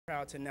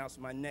Proud to announce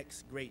my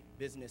next great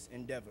business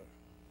endeavor.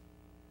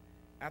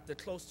 After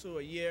close to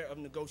a year of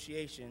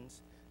negotiations,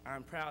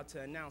 I'm proud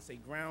to announce a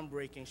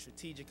groundbreaking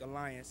strategic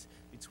alliance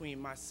between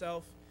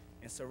myself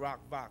and Ciroc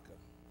Vodka.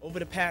 Over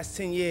the past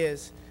 10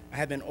 years, I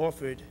have been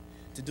offered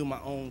to do my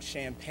own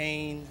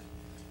champagne,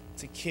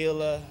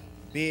 tequila,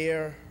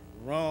 beer,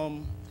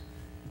 rum,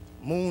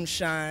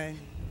 moonshine,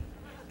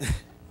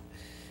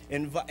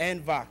 and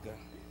vodka.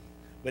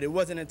 But it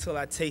wasn't until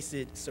I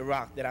tasted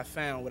Ciroc that I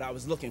found what I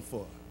was looking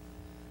for.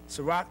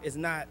 Ciroc is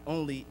not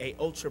only a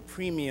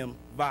ultra-premium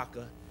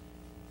vodka,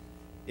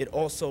 it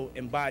also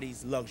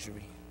embodies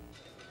luxury.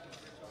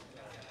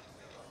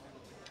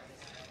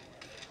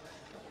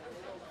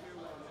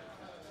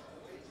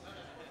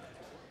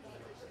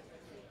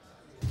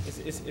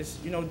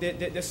 You know,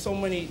 there's so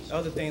many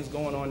other things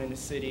going on in the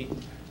city.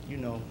 You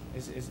know,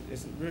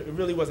 it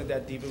really wasn't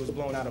that deep. It was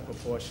blown out of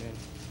proportion.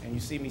 And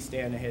you see me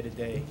standing here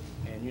today,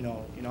 and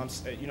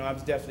I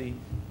was definitely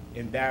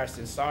embarrassed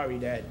and sorry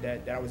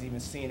that I was even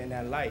seen in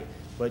that light.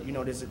 But you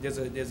know,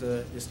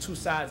 there's two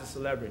sides of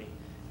celebrity,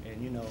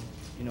 and you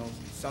know,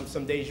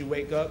 some days you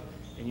wake up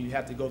and you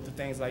have to go through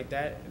things like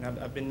that. And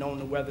I've been known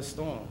to weather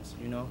storms,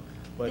 you know.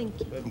 But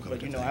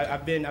you know,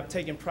 I've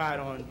taken pride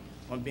on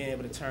being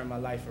able to turn my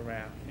life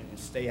around and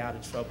stay out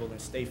of trouble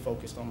and stay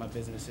focused on my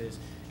businesses,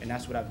 and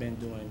that's what I've been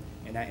doing.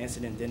 And that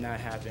incident did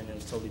not happen, and it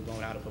was totally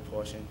blown out of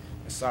proportion.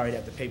 And sorry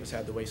that the papers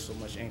had to waste so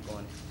much ink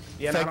on it.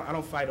 Yeah, I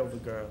don't fight over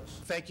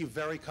girls. Thank you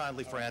very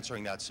kindly for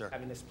answering that, sir.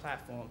 Having this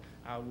platform,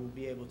 I will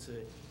be able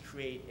to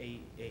create a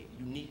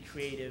unique,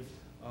 creative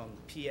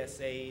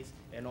PSAs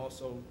and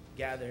also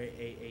gather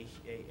a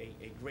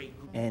great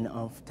group. And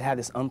to have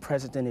this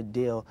unprecedented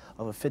deal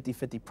of a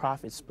 50-50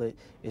 profit split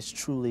is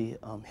truly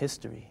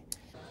history.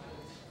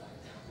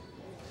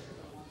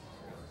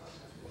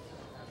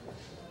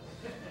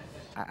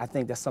 I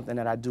think that's something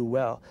that I do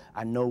well.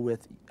 I know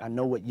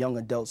what young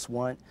adults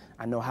want.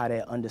 I know how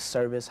they're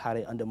underserviced, how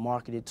they're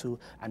undermarketed to.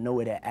 I know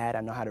where they're at.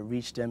 I know how to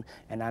reach them,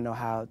 and I know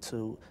how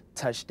to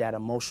touch that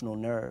emotional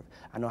nerve.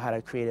 I know how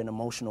to create an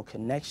emotional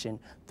connection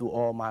through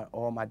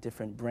all my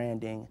different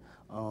branding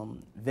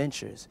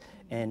ventures.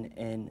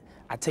 And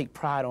I take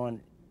pride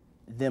on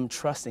them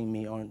trusting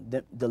me, on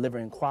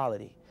delivering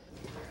quality.